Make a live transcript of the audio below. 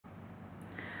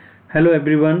Hello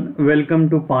everyone, welcome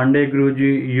to Pandey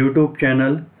Guruji YouTube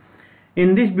channel.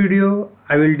 In this video,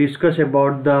 I will discuss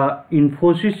about the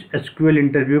Infosys SQL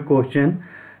interview question.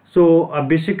 So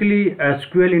basically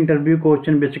SQL interview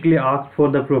question basically asks for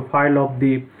the profile of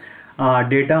the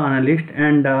data analyst,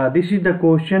 and this is the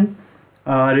question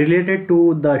related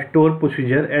to the store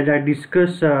procedure. As I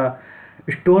discussed,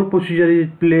 store procedure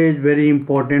plays very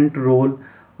important role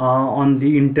on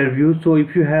the interview. So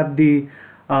if you have the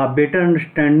better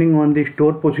understanding on the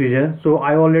store procedure, so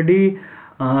I already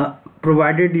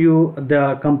provided you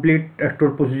the complete store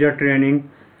procedure training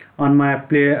on my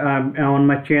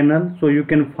channel, so you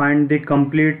can find the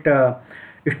complete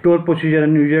store procedure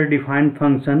and user defined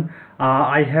function.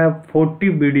 I have 40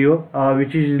 video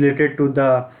which is related to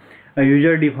the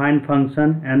user defined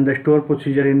function and the store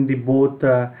procedure in the both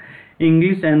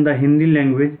English and the Hindi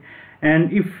language.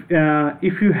 And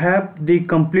if you have the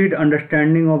complete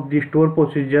understanding of the store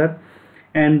procedure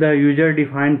and the user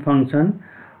defined function,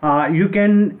 you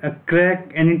can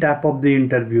crack any type of the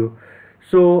interview.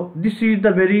 So this is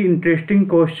the very interesting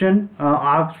question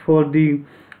asked for the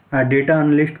data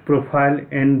analyst profile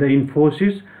in the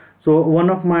Infosys. So one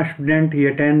of my student, he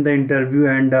attended the interview,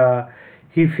 and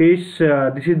he faced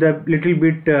this is the little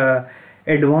bit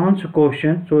advanced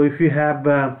question. So if you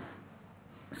have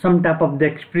some type of the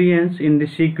experience in the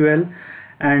SQL,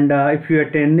 and if you are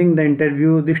attending the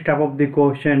interview, this type of the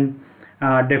question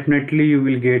definitely you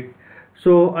will get.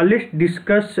 So let's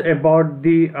discuss about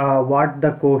the what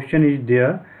the question is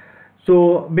there.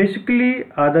 So basically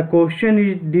the question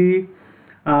is the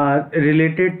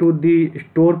related to the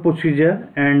store procedure,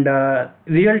 and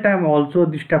real time also.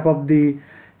 This type of the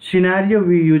scenario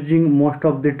we using most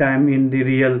of the time in the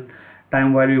real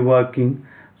time while we working.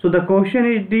 So the question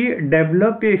is the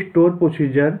develop a store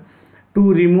procedure to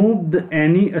remove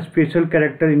any special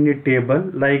character in the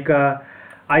table. Like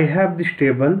I have this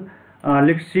table.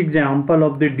 Let's see example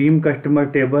of the deemed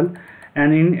customer table,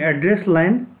 and in address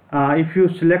line, if you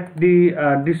select the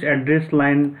this address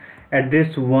line,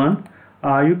 address 1,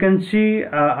 you can see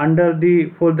under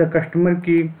the for the customer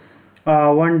key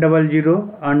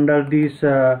 100, under this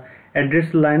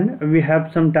address line we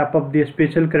have some type of the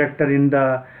special character in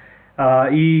the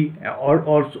E, or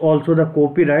also the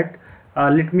copyright.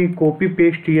 Let me copy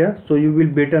paste here so you will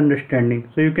better understanding.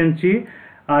 So you can see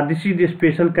this is the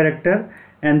special character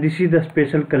and this is the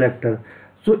special character.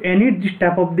 So any this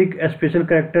type of the special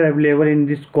character available in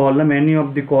this column, any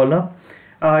of the column,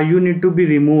 you need to be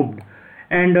removed.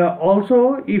 And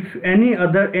also if any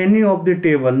of the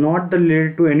table not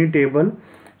related to any table,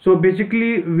 so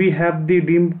basically we have the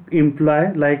deemed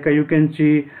employee, like you can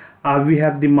see we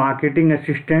have the marketing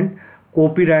assistant,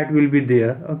 copyright will be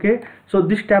there. Okay, so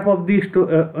this type of the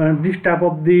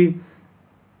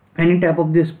any type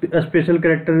of this special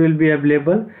character will be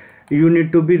available, you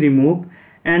need to be removed.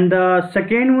 And the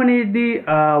second one is the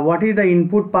what is the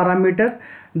input parameter.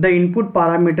 The input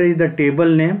parameter is the table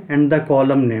name and the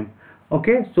column name.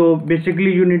 Okay, so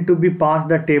basically you need to be pass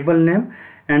the table name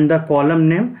and the column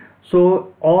name,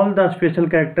 so all the special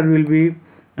character will be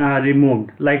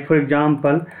removed. Like for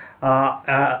example,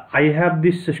 I have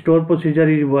this store procedure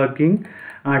is working.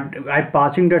 I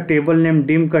passing the table name,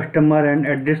 deemed customer and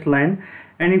address line,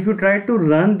 and if you try to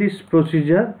run this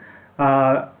procedure,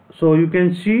 so you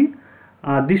can see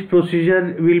this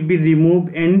procedure will be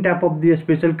removed any type of the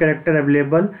special character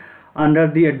available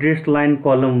under the address line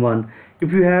column 1.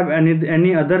 If you have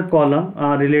any other column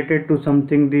related to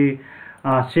something the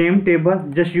same table,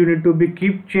 just you need to be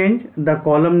keep change the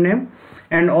column name,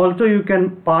 and also you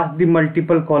can pass the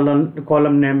multiple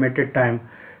column name at a time.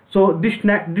 So this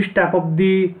type of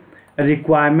the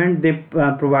requirement they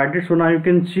provided. So now you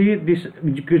can see this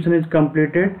execution is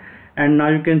completed, and now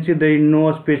you can see there is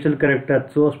no special character,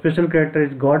 so special character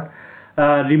is got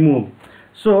removed.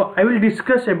 So I will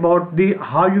discuss about the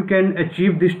how you can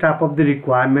achieve this type of the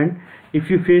requirement if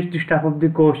you face this type of the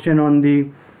question on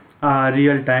the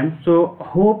real time. So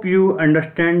hope you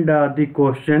understand the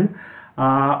question,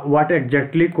 what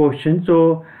exactly question.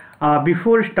 So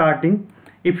before starting,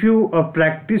 if you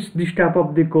practice this type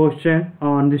of the question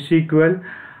on the SQL,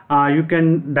 you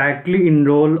can directly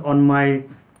enroll on my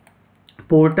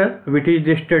portal, which is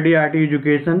the Study IT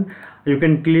Education. You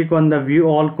can click on the view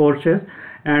all courses,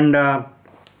 and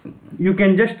you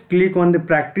can just click on the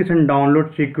practice and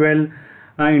download SQL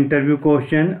interview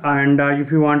question. And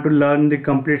if you want to learn the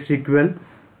complete SQL,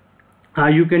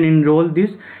 you can enroll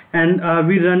this. And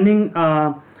we running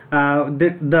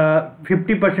the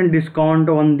 50% discount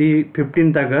on the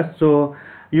 15th August. So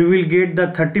you will get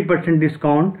the 30%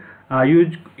 discount.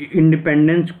 Use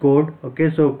independence code.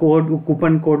 Okay, so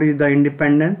coupon code is the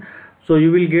independent So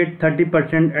you will get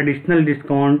 30% additional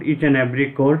discount each and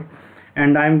every course.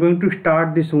 And I'm going to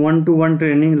start this one-to-one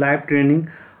training, live training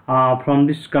from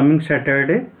this coming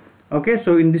Saturday. Okay,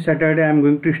 so in this Saturday I'm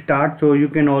going to start, so you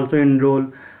can also enroll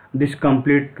this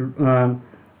complete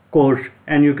course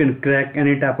and you can crack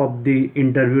any type of the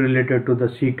interview related to the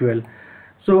SQL.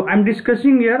 So I'm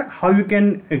discussing here how you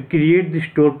can create the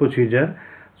store procedure.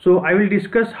 So I will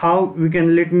discuss how we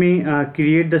can, let me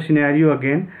create the scenario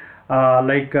again.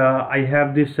 I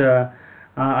have this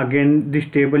again this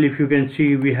table. If you can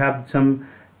see, we have some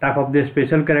type of the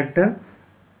special character.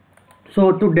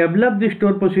 So to develop the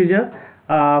store procedure,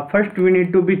 first we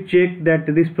need to be check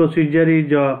that this procedure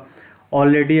is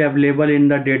already available in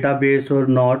the database or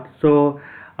not. So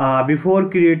before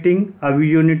creating,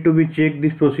 you need to be check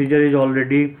this procedure is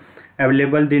already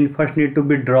available. Then first need to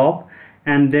be drop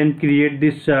and then create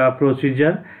this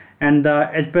procedure. And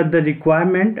as per the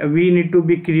requirement, we need to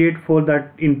be create for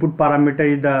that input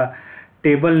parameter is the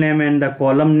table name and the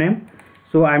column name.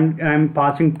 So I'm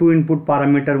passing two input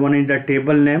parameter. One is the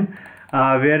table name,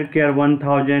 varchar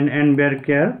 1000 and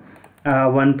varchar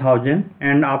 1000,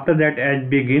 and after that as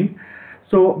begin.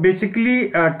 So basically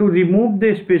to remove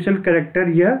the special character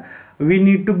here, we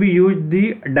need to be use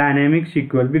the dynamic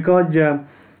SQL, because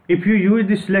if you use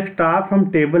the select star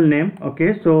from table name,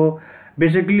 okay, so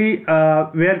basically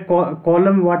where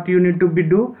column, what you need to be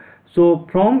do, so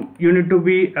from you need to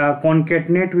be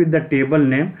concatenate with the table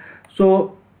name.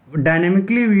 So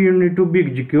dynamically we need to be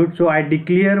execute. So I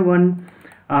declare one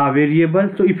variable.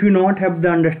 So if you not have the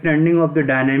understanding of the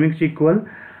dynamic SQL,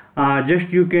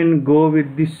 just you can go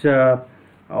with this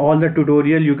all the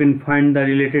tutorial you can find the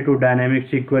related to dynamic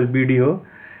SQL video.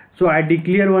 So I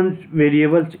declare one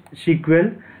variable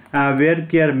SQL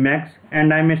varchar max,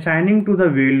 and I'm assigning to the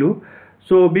value.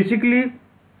 So basically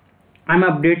I'm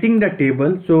updating the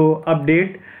table. So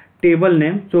update table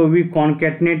name. So we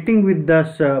concatenating with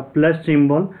this plus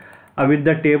symbol with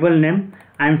the table name.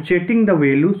 I'm setting the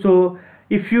value. So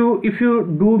if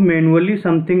you do manually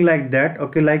something like that,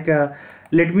 okay, like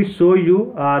let me show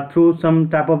you through some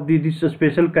type of this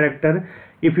special character.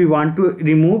 If you want to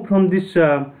remove from this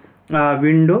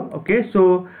window, okay,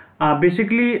 so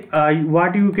basically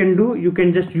what you can do, you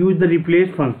can just use the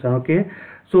replace function. Okay,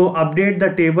 so update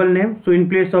the table name. So in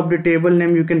place of the table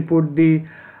name, you can put the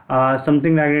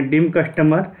something like a dim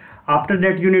customer. After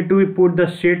that you need to put the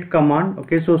set command.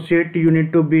 Okay, so set, you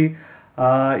need to be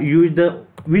use the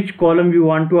which column you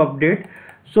want to update.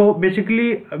 So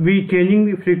basically we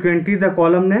changing frequently the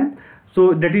column name,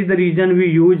 so that is the reason we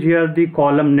use here the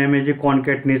column name as a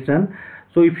concatenation.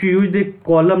 So if you use the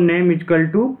column name is equal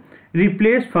to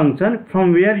replace function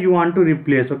from where you want to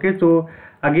replace. Okay, so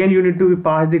again you need to be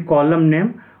pass the column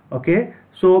name. Okay,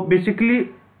 so basically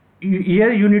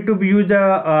here you need to be use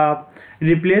the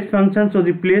replace function. So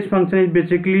replace function is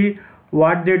basically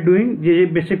what they're doing,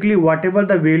 basically whatever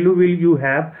the value will you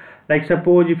have, like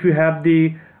suppose if you have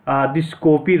the this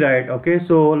copyright, okay,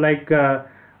 so like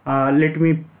let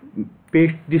me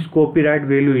paste this copyright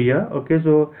value here. Okay,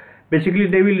 so basically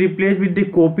they will replace with the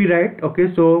copyright.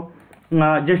 Okay, so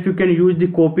just you can use the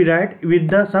copyright with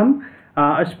the some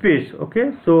space.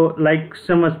 Okay, so like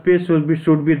some space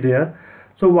should be there.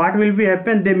 So what will be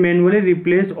happen, they manually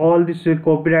replace all this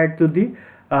copyright to the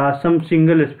some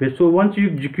single space. So once you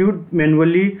execute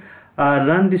manually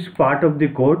run this part of the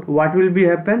code, what will be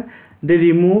happen, they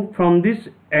remove from this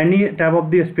any type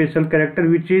of the special character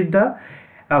which is the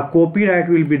copyright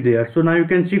will be there. So now you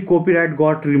can see copyright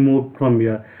got removed from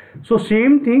here. So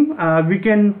same thing we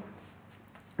can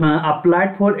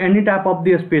apply for any type of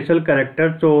the special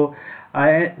character. So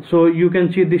so you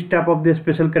can see this type of the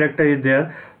special character is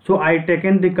there. So I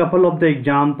taken the couple of the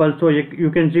examples. So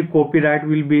you can see copyright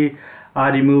will be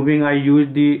removing. I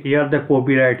use the here the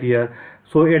copyright here.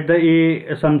 So at the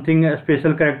A something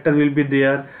special character will be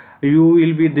there, U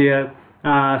will be there,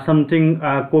 something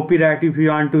copyright, if you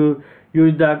want to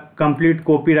use the complete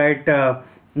copyright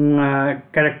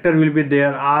character will be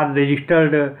there, R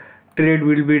registered trade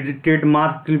will be,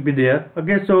 trademark will be there.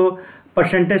 Okay, so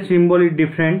percentage symbol is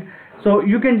different. So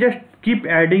you can just keep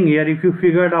adding here if you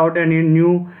figured out any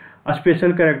new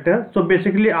special character. So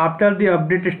basically after the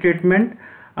update statement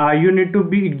you need to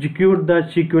be execute the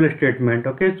SQL statement.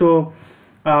 Okay, so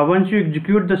once you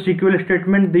execute the SQL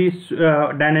statement, this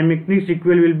dynamically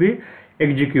SQL will be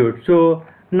execute. So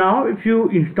now if you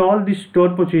install this store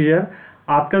procedure,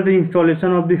 after the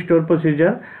installation of the store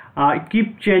procedure,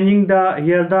 keep changing the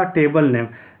here the table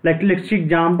name. Like let's see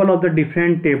example of the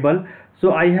different table.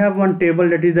 So I have one table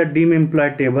that is the dim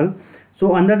employee table.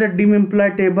 So under the dim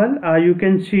employee table you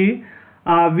can see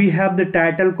we have the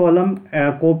title column,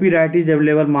 copyright is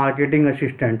available marketing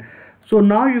assistant. So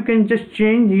now you can just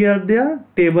change here their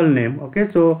table name. Okay,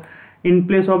 so in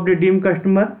place of the dim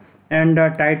customer and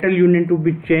title you need to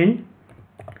be changed.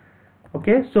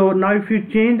 Okay, so now if you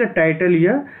change the title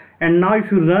here, and now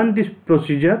if you run this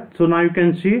procedure, so now you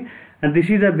can see and this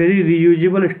is a very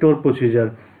reusable store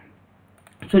procedure.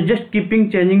 So just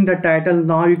keeping changing the title,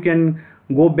 now you can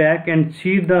go back and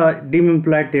see the dim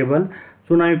employee table.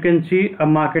 So now you can see a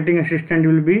marketing assistant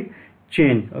will be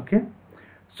changed. Okay,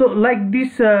 so like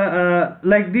this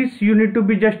you need to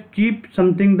be just keep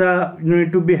something the you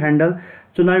need to be handled.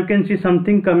 So now you can see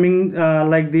something coming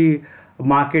like the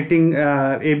marketing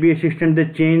AB assistant, they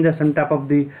change the some type of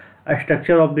the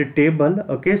structure of the table.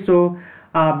 Okay, so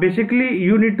basically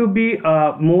you need to be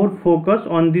more focused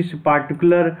on this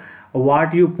particular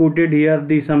what you put it here,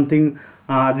 the something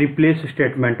replace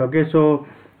statement. Okay, so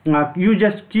you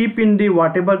just keep in the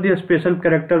whatever the special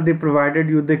character they provided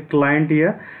you the client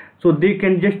here, so they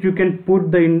can just you can put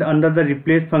the in under the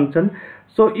replace function.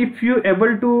 So if you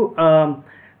able to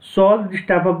solve this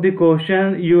type of the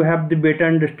question, you have the better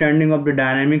understanding of the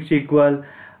dynamic SQL,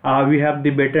 we have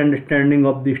the better understanding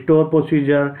of the store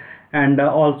procedure, and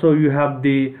also you have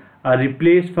the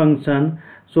replace function.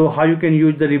 So how you can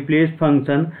use the replace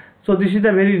function. So this is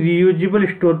a very reusable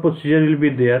store procedure will be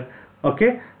there.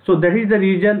 Okay, so that is the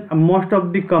reason most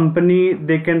of the company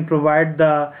they can provide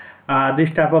the this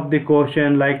type of the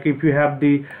question. Like if you have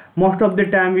the most of the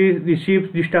time we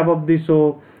receive this type of this,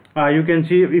 so you can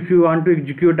see if you want to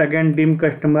execute again dim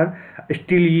customer,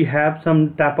 still you have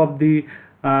some type of the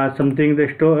something the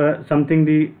store something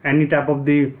the any type of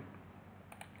the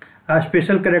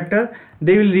special character,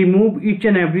 they will remove each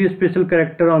and every special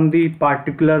character on the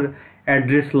particular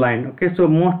address line. Okay, so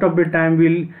most of the time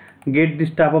we'll get this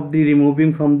type of the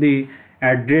removing from the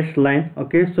address line.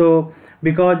 Okay, so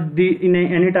because the in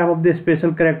any type of the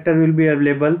special character will be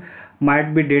available,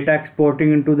 might be data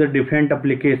exporting into the different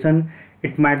application,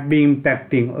 it might be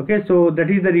impacting. Okay, so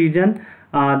that is the reason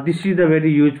this is a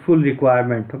very useful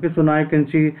requirement. Okay, so now you can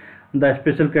see the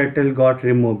special character got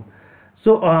removed.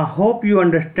 So hope you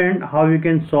understand how you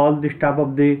can solve this type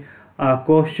of the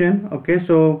question. Okay,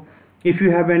 so if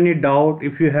you have any doubt,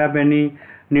 if you have any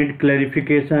need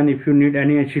clarification, if you need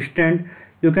any assistant,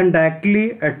 you can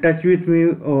directly touch with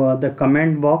me the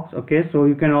comment box. Okay, so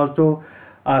you can also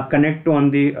connect on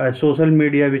the social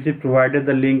media which is provided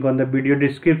the link on the video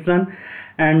description,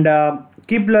 and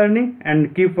keep learning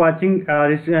and keep watching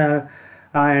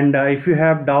and if you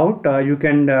have doubt you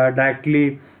can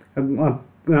directly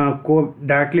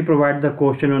provide the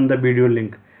question on the video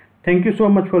link. Thank you so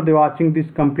much for watching this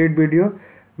complete video.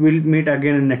 We'll meet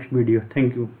again in next video.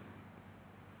 Thank you.